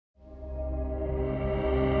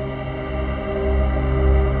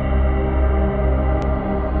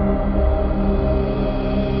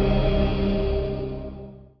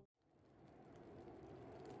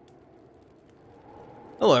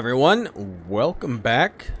everyone, welcome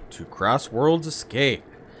back to Crossworlds Escape.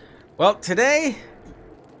 Well, today,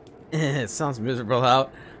 it sounds miserable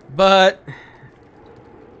out, but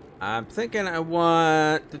I'm thinking I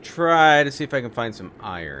want to try to see if I can find some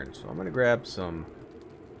iron. So I'm going to grab some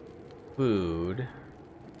food.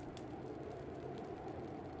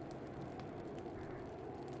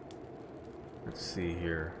 Let's see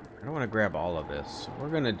here. I don't want to grab all of this. So we're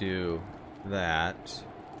going to do that.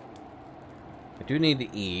 I do need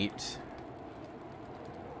to eat.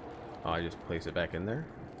 Oh, I just place it back in there.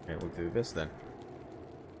 Okay, we'll do this then.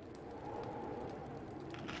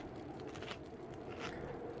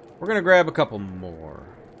 We're gonna grab a couple more.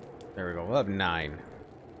 There we go. We'll have 9.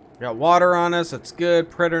 We got water on us. That's good.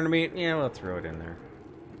 Predator meat. Yeah, we'll throw it in there.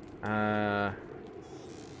 How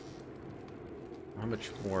much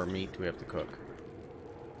more meat do we have to cook?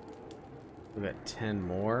 We got 10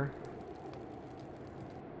 more.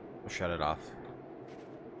 We'll shut it off.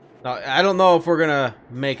 Now, I don't know if we're gonna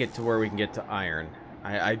make it to where we can get to iron.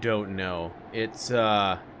 I don't know. It's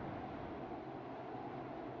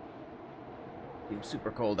seems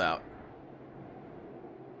super cold out.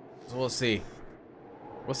 So we'll see.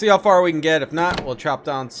 We'll see how far we can get. If not, we'll chop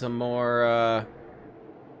down some more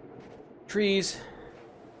trees.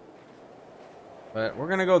 But we're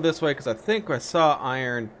gonna go this way because I think I saw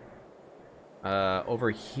iron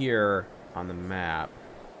over here on the map.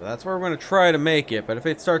 So that's where we're going to try to make it, but if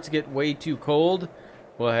it starts to get way too cold,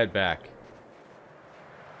 we'll head back.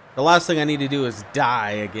 The last thing I need to do is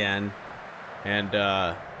die again and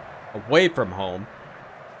away from home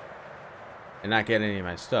and not get any of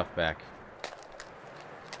my stuff back.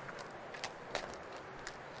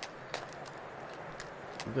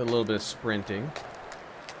 Do a little bit of sprinting.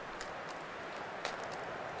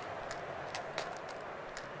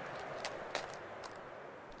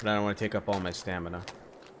 But I don't want to take up all my stamina.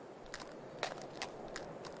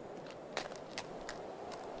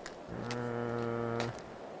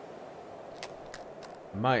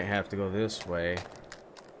 Might have to go this way.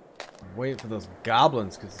 Wait for those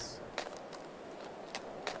goblins, because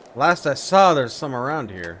last I saw there's some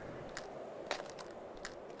around here.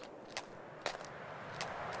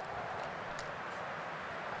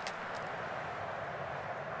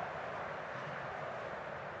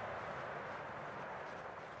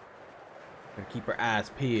 Gotta keep our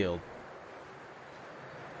eyes peeled.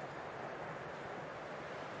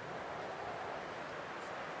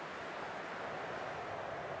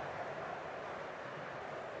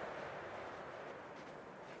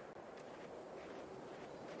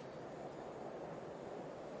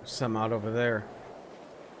 Some out over there.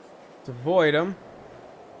 Let's avoid them.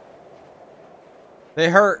 They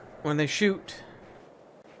hurt when they shoot.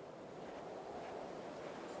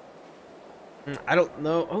 I don't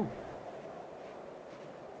know. Oh.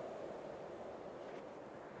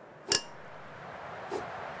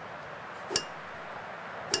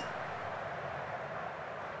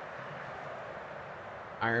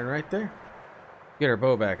 Iron right there. Get our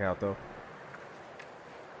bow back out though.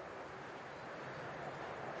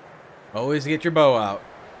 Always get your bow out.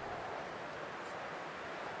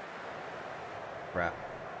 Crap.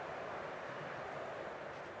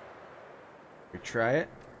 We try it.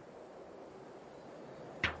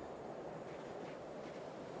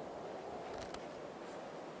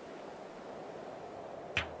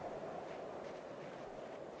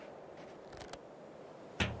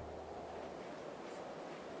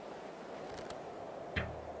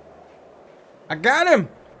 I got him!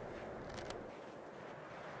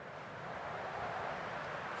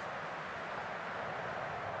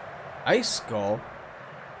 Ice skull?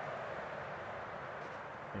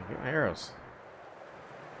 Hey, get my arrows.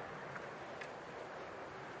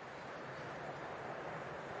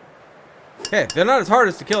 Okay, they're not as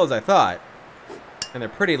hard to kill as I thought. And they're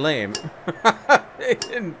pretty lame. They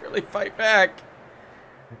didn't really fight back.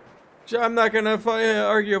 So I'm not gonna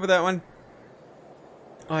argue over that one.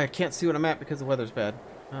 Oh, I can't see what I'm at because the weather's bad.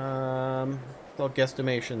 It's all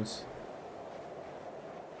guesstimations.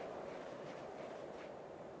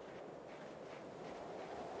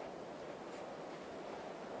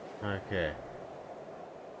 Okay.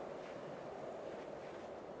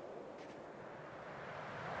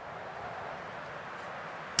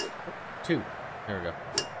 Two. There we go.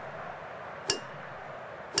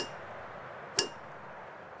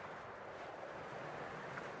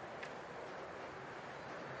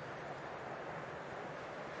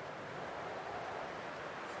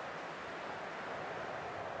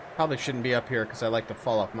 Probably shouldn't be up here because I like to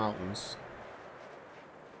fall off mountains.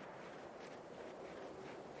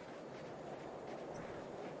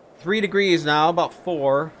 3 degrees now, about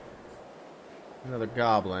 4. Another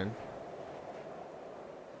goblin.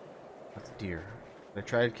 That's a deer. Did I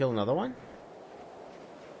try to kill another one?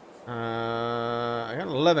 I got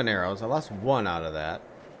 11 arrows. I lost one out of that.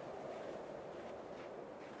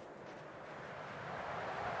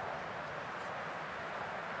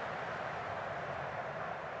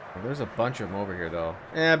 Oh, there's a bunch of them over here, though.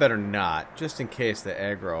 I better not, just in case the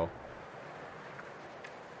aggro.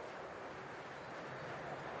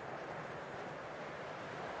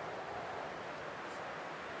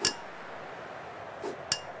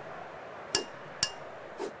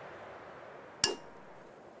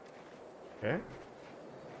 Okay.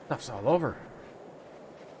 Stuff's all over.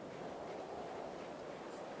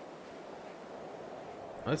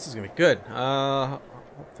 Oh, this is gonna be good. How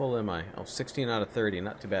full am I? Oh, 16 out of 30.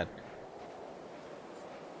 Not too bad.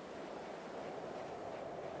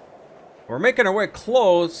 We're making our way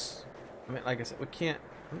close. I mean, like I said, we can't...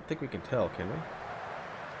 I don't think we can tell, can we?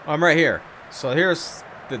 Oh, I'm right here. So here's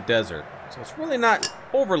the desert. So it's really not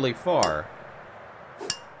overly far.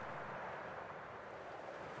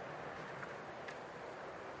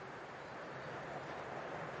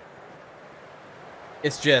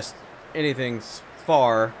 It's just anything's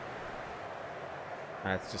far.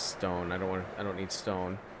 That's just stone. I don't need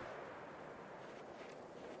stone.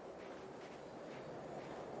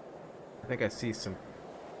 I think I see some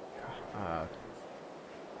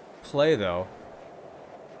clay though.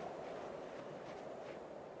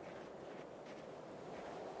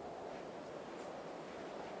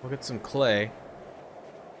 Look at some clay.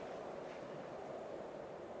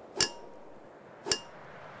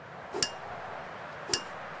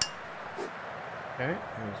 Okay,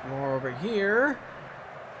 there's more over here.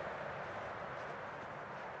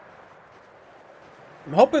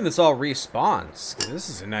 I'm hoping this all respawns, because this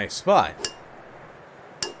is a nice spot.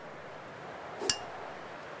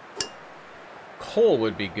 Coal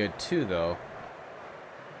would be good too, though.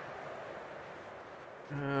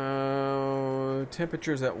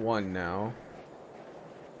 Temperature's at 1 now.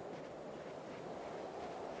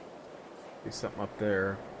 See something up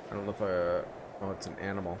there. I don't know if oh, it's an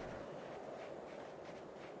animal.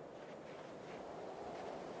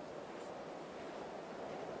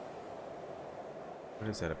 What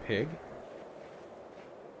is that, a pig?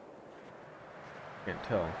 Can't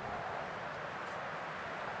tell.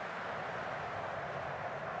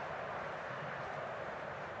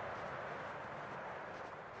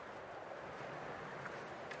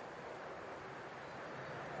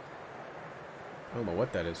 I don't know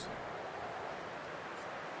what that is.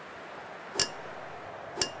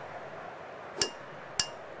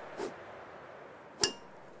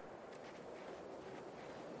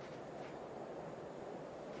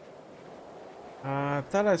 I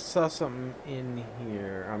thought I saw something in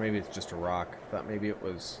here. Oh, maybe it's just a rock. I thought maybe it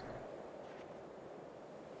was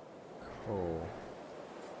coal.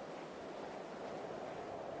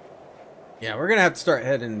 Yeah, we're gonna have to start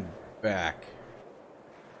heading back.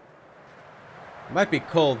 It might be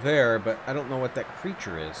coal there, but I don't know what that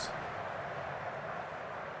creature is.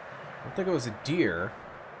 I don't think it was a deer.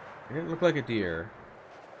 It didn't look like a deer.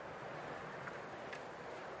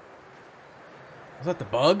 Was that the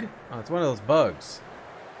bug? Oh, it's one of those bugs.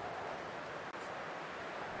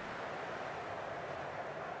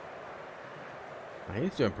 Oh,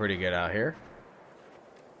 he's doing pretty good out here.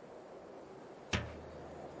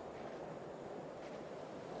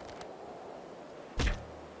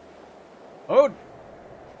 Oh!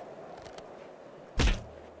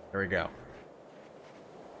 There we go.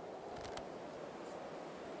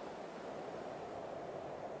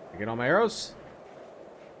 I get all my arrows?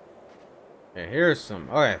 Okay, here's some.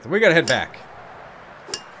 Alright, so we gotta head back.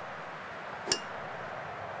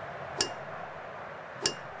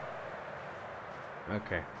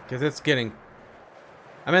 Okay, because it's getting...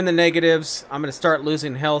 I'm in the negatives. I'm gonna start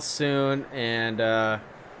losing health soon, and I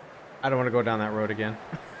don't want to go down that road again.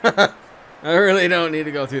 I really don't need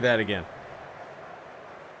to go through that again.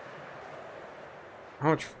 How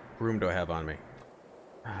much room do I have on me?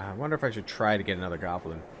 I wonder if I should try to get another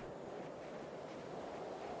goblin.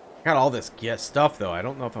 Got all this stuff, though. I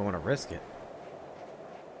don't know if I want to risk it.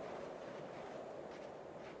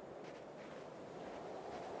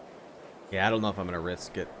 Yeah, I don't know if I'm going to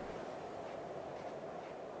risk it.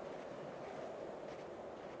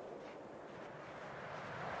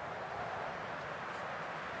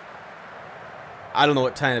 I don't know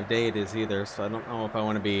what time of day it is either, so I don't know if I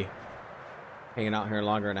want to be hanging out here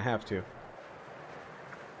longer than I have to.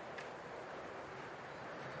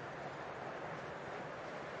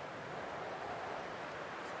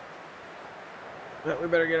 But we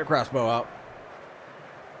better get a crossbow out.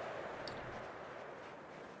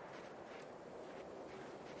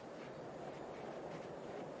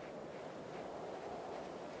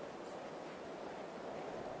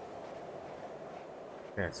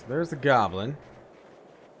 Okay, so there's the goblin.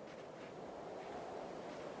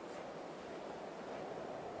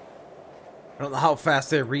 I don't know how fast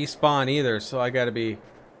they respawn either, so I gotta be...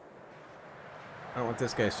 I don't want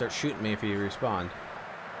this guy to start shooting me if he respawned.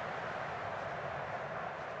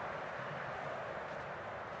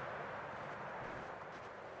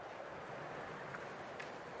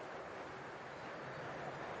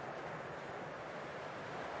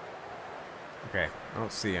 Okay, I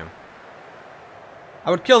don't see him.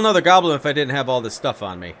 I would kill another goblin if I didn't have all this stuff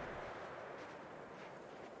on me.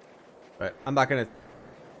 But I'm not gonna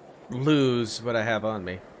lose what I have on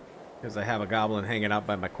me, because I have a goblin hanging out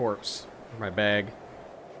by my corpse, or my bag.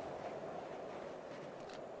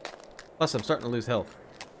 Plus, I'm starting to lose health.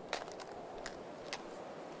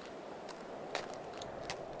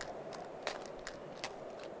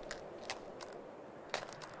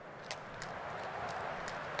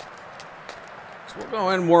 So we'll go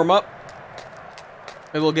and warm up.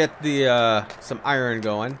 And we'll get the some iron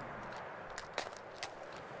going.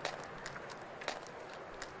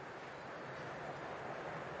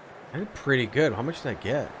 I did pretty good. How much did I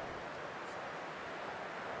get?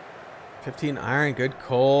 15 iron, good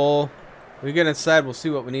coal. When we get inside, we'll see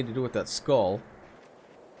what we need to do with that skull.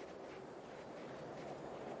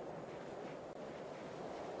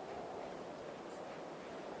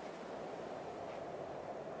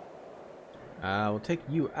 We'll take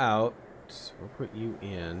you out. We'll put you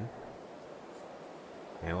in.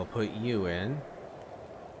 And we'll put you in.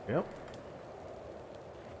 Yep.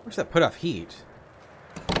 Where's that put off heat?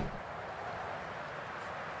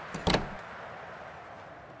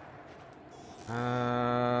 Ooh,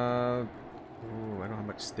 I don't have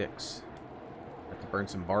much sticks. Have to burn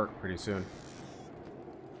some bark pretty soon.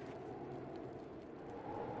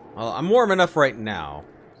 Well, I'm warm enough right now,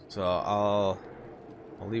 so I'll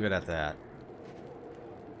leave it at that.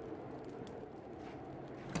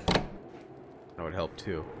 That would help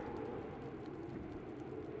too.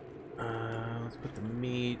 Let's put the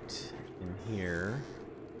meat in here.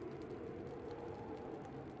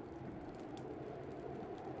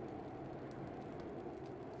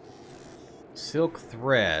 Silk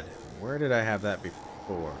thread. Where did I have that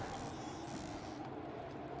before?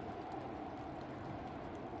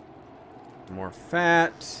 More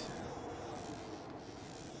fat.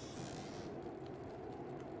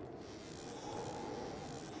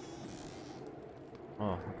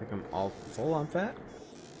 Oh, I think I'm all full on fat.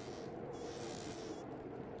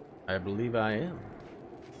 I believe I am.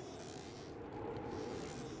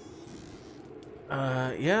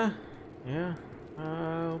 Yeah.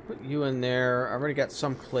 I'll put you in there. I already got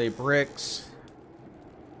some clay bricks.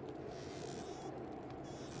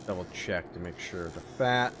 Double check to make sure the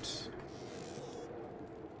fat.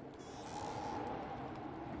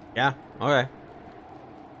 Yeah, okay.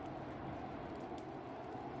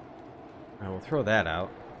 I will throw that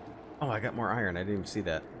out. Oh, I got more iron. I didn't even see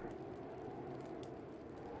that.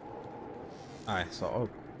 Alright, so, oh,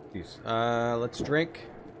 geez. Let's drink.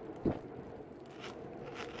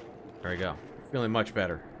 There we go. Feeling much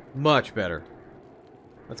better. Much better.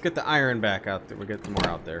 Let's get the iron back out there. We'll get some more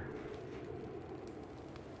out there.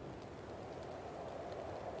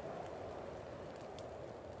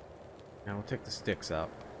 Now we'll take the sticks out.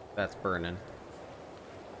 That's burning.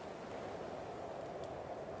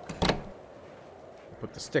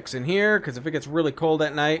 Put the sticks in here, because if it gets really cold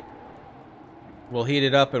at night, we'll heat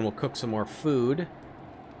it up and we'll cook some more food.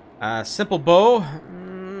 Simple bow.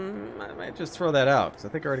 I might just throw that out, because I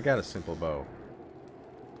think I already got a simple bow.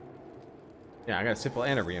 Yeah, I got a simple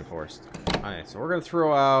and a reinforced. Alright, so we're going to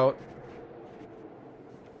throw out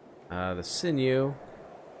the sinew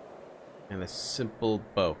and the simple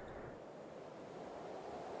bow.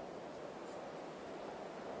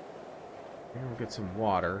 And we'll get some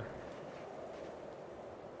water.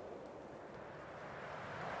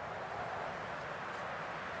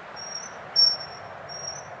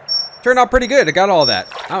 Turned out pretty good. I got all that.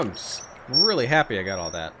 I'm really happy I got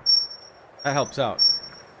all that. That helps out.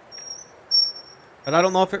 But I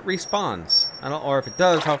don't know if it respawns. Or if it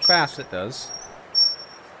does, how fast it does.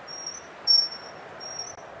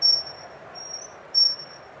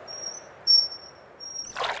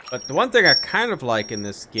 But the one thing I kind of like in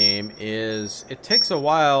this game is it takes a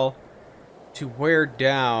while to wear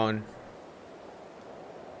down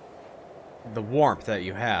the warmth that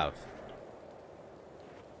you have.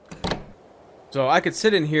 So I could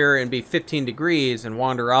sit in here and be 15 degrees and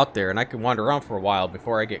wander out there, and I can wander around for a while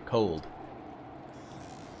before I get cold.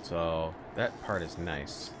 So that part is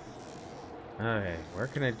nice. Okay, where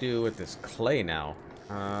can I do with this clay now?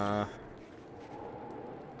 I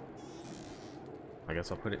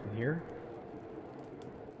guess I'll put it in here.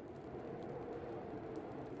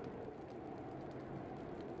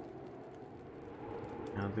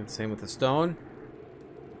 I'll do the same with the stone.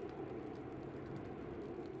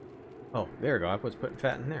 Oh, there we go. I was putting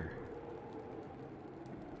fat in there.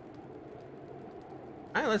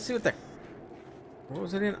 Alright, let's see what the... What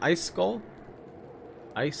was it in? Ice skull?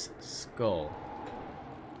 Ice skull.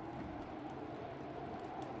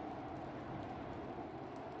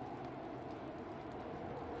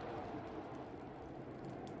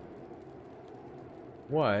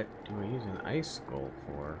 What do I use an ice skull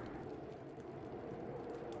for?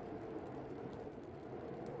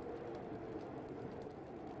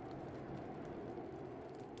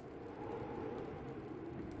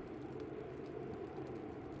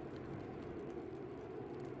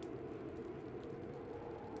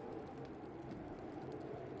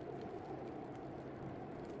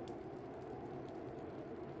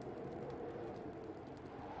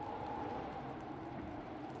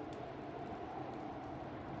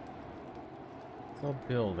 It's all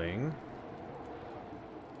building.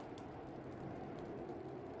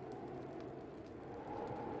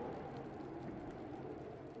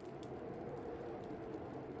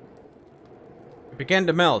 It began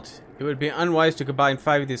to melt. It would be unwise to combine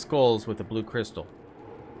 5 of these skulls with the blue crystal.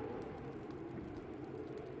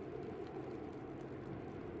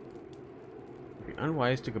 It would be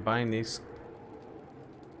unwise to combine these.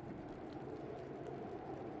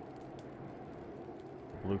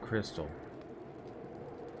 Blue crystal.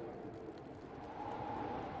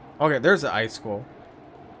 Okay, there's the ice skull.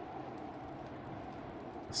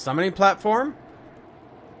 Summoning platform?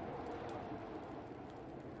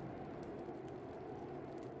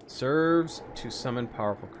 Serves to summon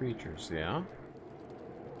powerful creatures, yeah?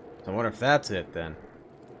 So I wonder if that's it then.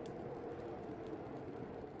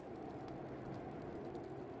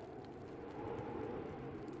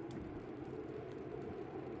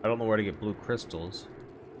 I don't know where to get blue crystals.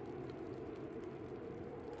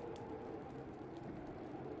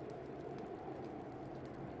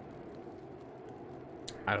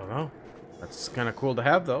 I don't know. That's kind of cool to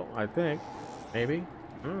have, though, I think. Maybe.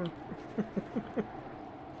 If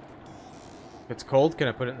it's cold, can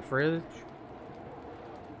I put it in the fridge?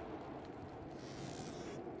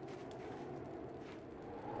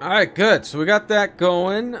 Alright, good. So we got that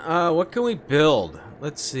going. What can we build?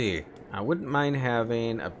 Let's see. I wouldn't mind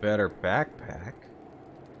having a better backpack.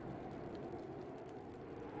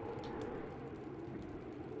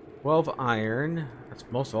 $12 iron. That's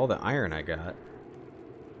most of all the iron I got.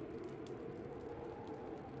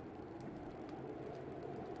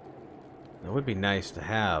 That would be nice to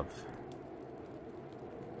have.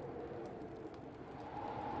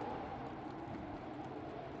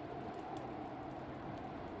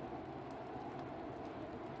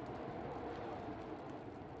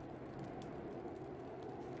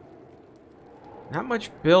 Not much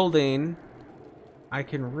building I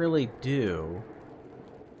can really do.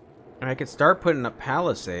 And I could start putting up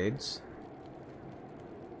palisades.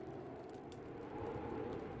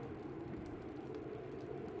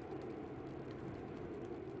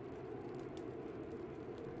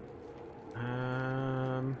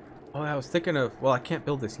 Oh, I was thinking of... Well, I can't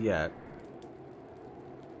build this yet.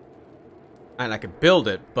 And I could build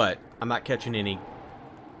it, but I'm not catching any...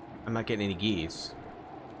 I'm not getting any geese.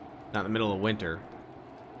 Not in the middle of winter.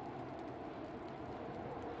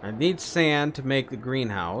 I need sand to make the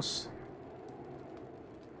greenhouse.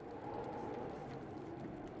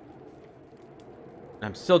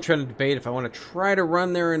 I'm still trying to debate if I want to try to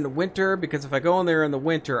run there in the winter, because if I go in there in the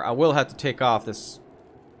winter, I will have to take off this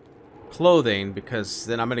clothing, because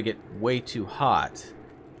then I'm going to get way too hot.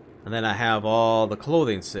 And then I have all the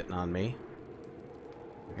clothing sitting on me.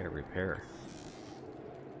 I gotta repair.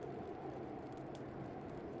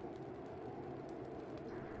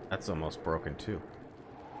 That's almost broken too.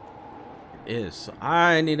 It is. So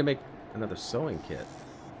I need to make another sewing kit.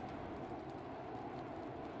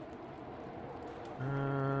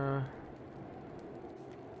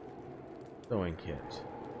 Sewing kit.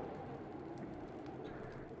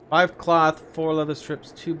 5 cloth, 4 leather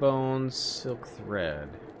strips, 2 bones, silk thread.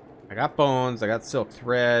 I got bones, I got silk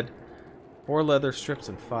thread, 4 leather strips,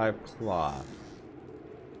 and 5 cloth.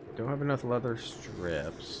 Don't have enough leather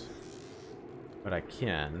strips, but I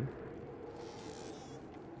can.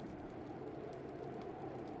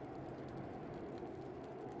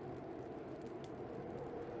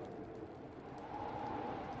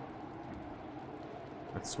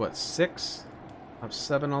 That's what, 6 of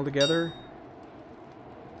 7 altogether?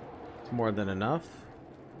 It's more than enough.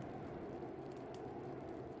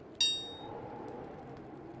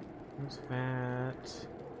 What's that?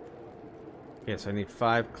 Okay, so I need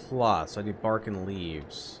 5 cloth, so I need bark and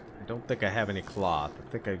leaves. I don't think I have any cloth.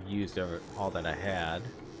 I think I've used all that I had.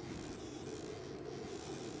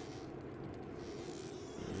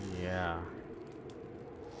 Yeah.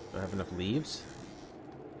 Do I have enough leaves?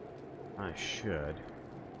 I should.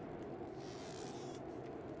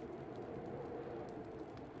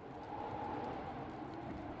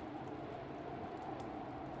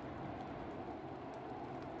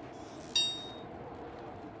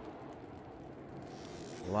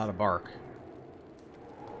 A lot of bark.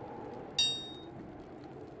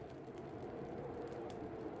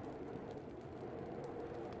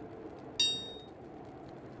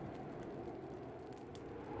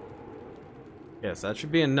 Yes, that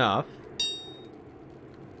should be enough.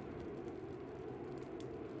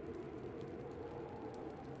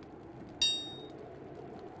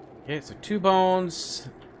 Okay, so 2 bones,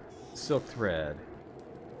 silk thread.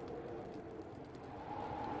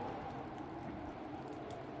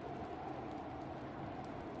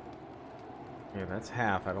 Okay, that's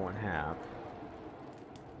half. I don't want half.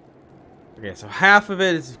 Okay, so half of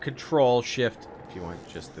it is control shift if you want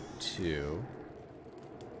just the 2.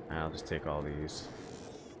 I'll just take all these.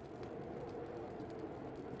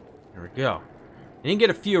 There we go. You can get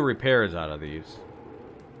a few repairs out of these.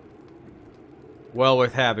 Well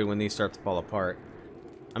worth having when these start to fall apart.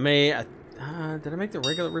 I may... did I make the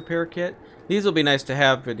regular repair kit? These will be nice to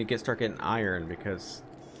have when you start getting iron, because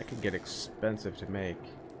that can get expensive to make.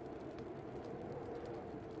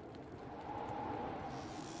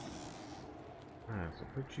 Alright, so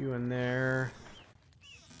put you in there.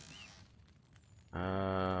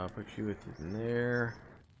 Put you in there.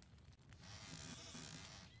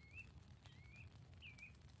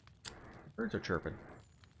 Birds are chirping.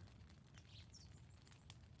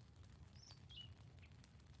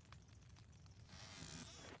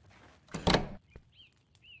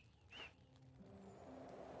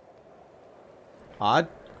 Odd.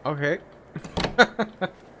 Okay.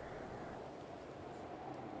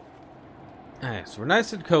 Alright, so we're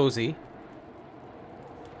nice and cozy.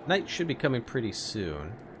 Night should be coming pretty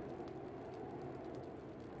soon.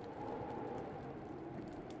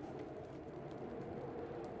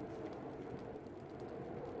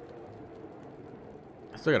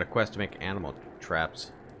 I still got a quest to make animal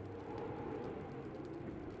traps.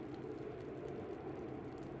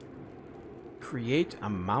 Create a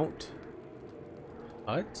mount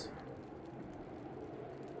hut?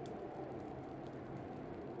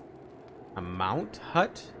 A mount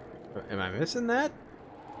hut? Am I missing that?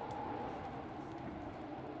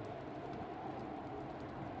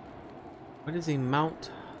 What is a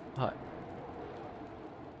mount hut?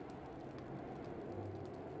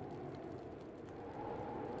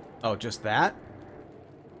 Oh, just that?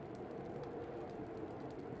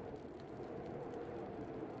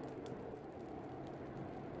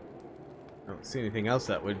 I don't see anything else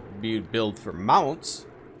that would be built for mounts.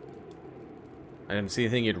 I didn't see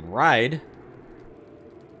anything you'd ride.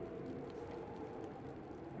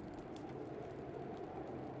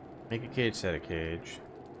 Make a cage, set a cage.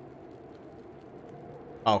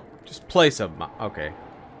 Oh, just place a... Okay.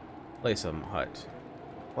 Place a hut.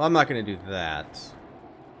 Well, I'm not going to do that.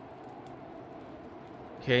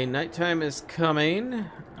 Okay, nighttime is coming.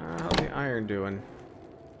 How's the iron doing?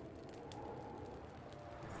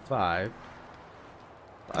 5.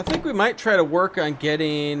 I think we might try to work on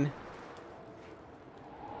getting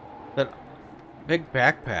that big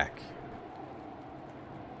backpack.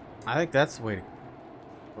 I think that's the way to,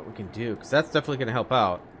 what we can do, because that's definitely going to help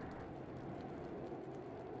out.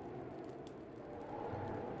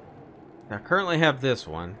 Now, I currently have this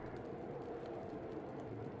one.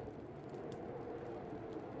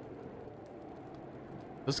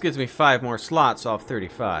 This gives me 5 more slots off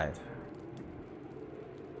 35.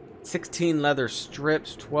 16 leather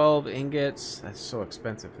strips, 12 ingots. That's so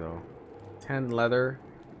expensive, though. 10 leather.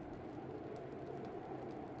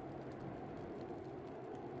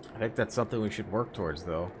 I think that's something we should work towards,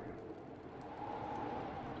 though.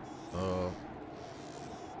 Oh.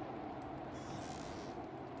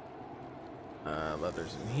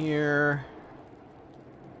 Leather's in here.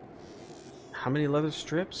 How many leather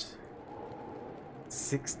strips?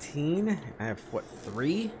 16? I have, what,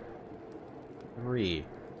 3? 3. I'm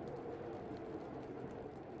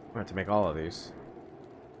gonna have to make all of these.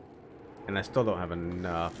 And I still don't have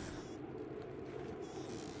enough.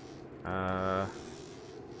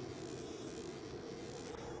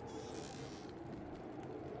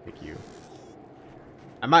 Pick you.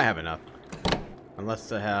 I might have enough.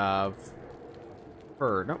 Unless I have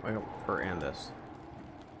fur. No, I don't have fur and this.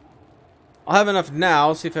 I'll have enough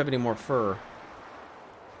now. See if I have any more fur.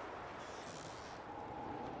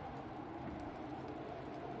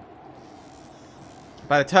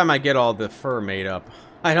 By the time I get all the fur made up,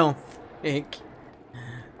 I don't think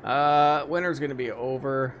winter's gonna be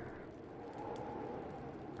over.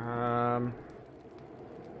 Um...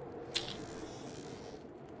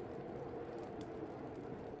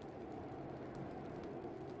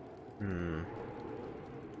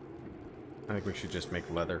 I think we should just make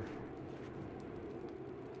leather.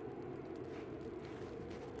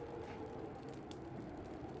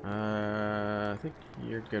 I think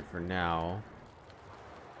you're good for now.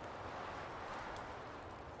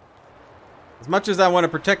 As much as I want to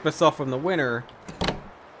protect myself from the winter,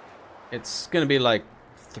 it's going to be like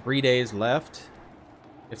 3 days left.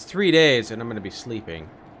 It's 3 days and I'm going to be sleeping.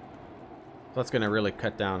 So that's going to really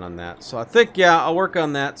cut down on that. So I think, yeah, I'll work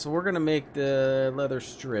on that. So we're going to make the leather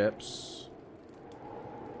strips.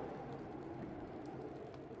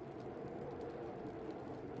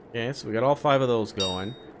 Okay, so we got all 5 of those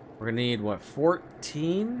going. We're going to need, what,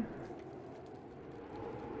 14?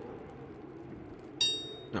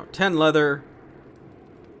 No, 10 leather.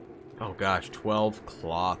 Oh gosh, 12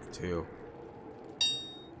 cloth too.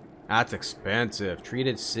 That's expensive.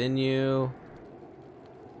 Treated sinew.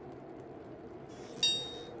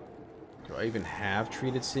 Do I even have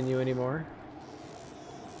treated sinew anymore?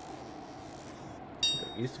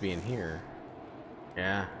 It used to be in here.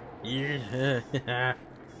 Yeah. Yeah.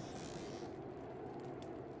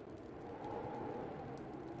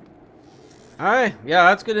 Alright, yeah,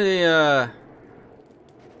 that's gonna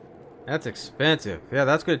that's expensive. Yeah,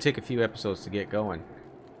 that's gonna take a few episodes to get going.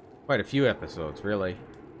 Quite a few episodes, really.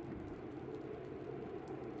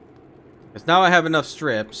 Because now I have enough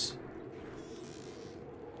strips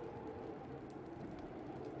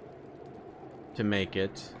to make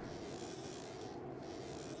it.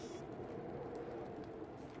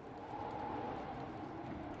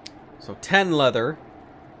 So 10 leather,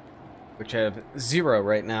 which I have 0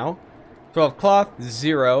 right now. 12 cloth,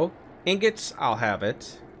 0. Ingots, I'll have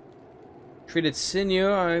it. Treated sinew,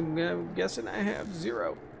 I'm guessing I have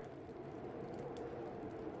 0.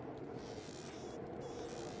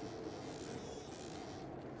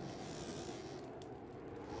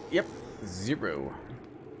 Yep, 0.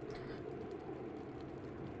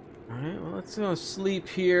 Alright, well, let's sleep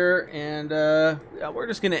here, and yeah, we're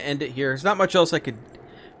just going to end it here. There's not much else I could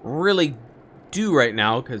really do right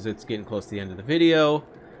now, because it's getting close to the end of the video.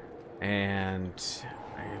 And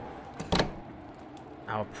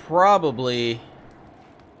I'll probably,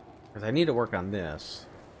 because I need to work on this.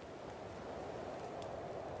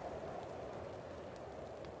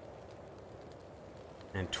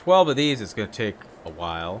 And 12 of these is going to take a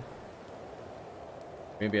while.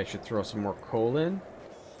 Maybe I should throw some more coal in.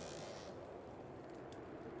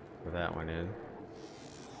 Throw that one in.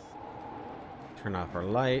 Turn off our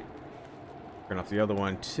light. Turn off the other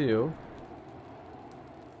one too.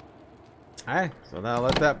 Alright, so now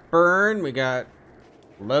let that burn. We got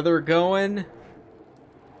leather going.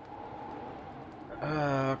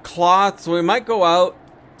 Cloth. So we might go out.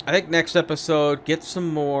 I think next episode, get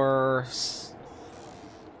some more.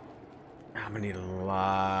 I'm gonna need a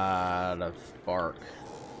lot of bark.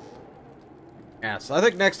 Yeah, so I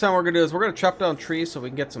think next time we're gonna do is we're gonna chop down trees so we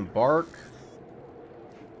can get some bark.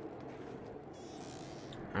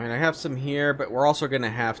 I mean, I have some here, but we're also gonna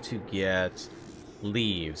have to get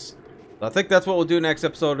leaves. So I think that's what we'll do next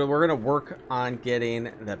episode. We're going to work on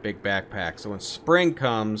getting that big backpack. So when spring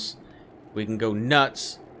comes, we can go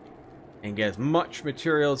nuts and get as much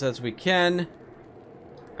materials as we can.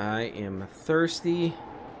 I am thirsty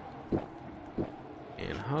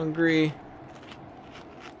and hungry.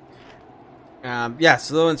 Yeah,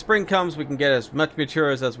 so when spring comes, we can get as much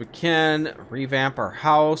materials as we can. Revamp our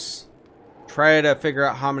house. Try to figure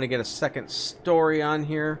out how I'm going to get a second story on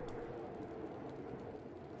here.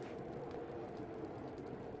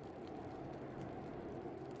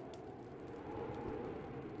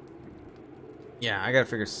 Yeah, I gotta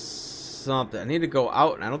figure something. I need to go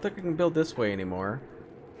out, and I don't think I can build this way anymore.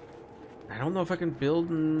 I don't know if I can build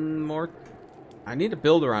more. I need to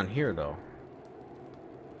build around here, though.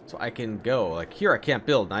 So I can go. Like, here I can't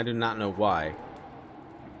build, and I do not know why.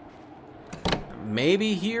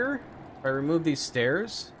 Maybe here? If I remove these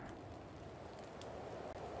stairs?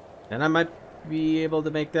 Then I might be able to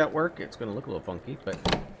make that work. It's gonna look a little funky,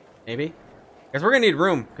 but maybe. Because we're gonna need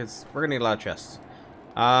room, because we're gonna need a lot of chests.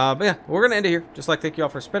 But yeah, we're going to end it here. Just like thank you all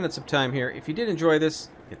for spending some time here. If you did enjoy this,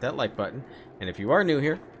 hit that like button. And if you are new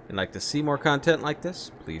here and like to see more content like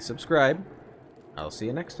this, please subscribe. I'll see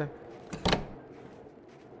you next time.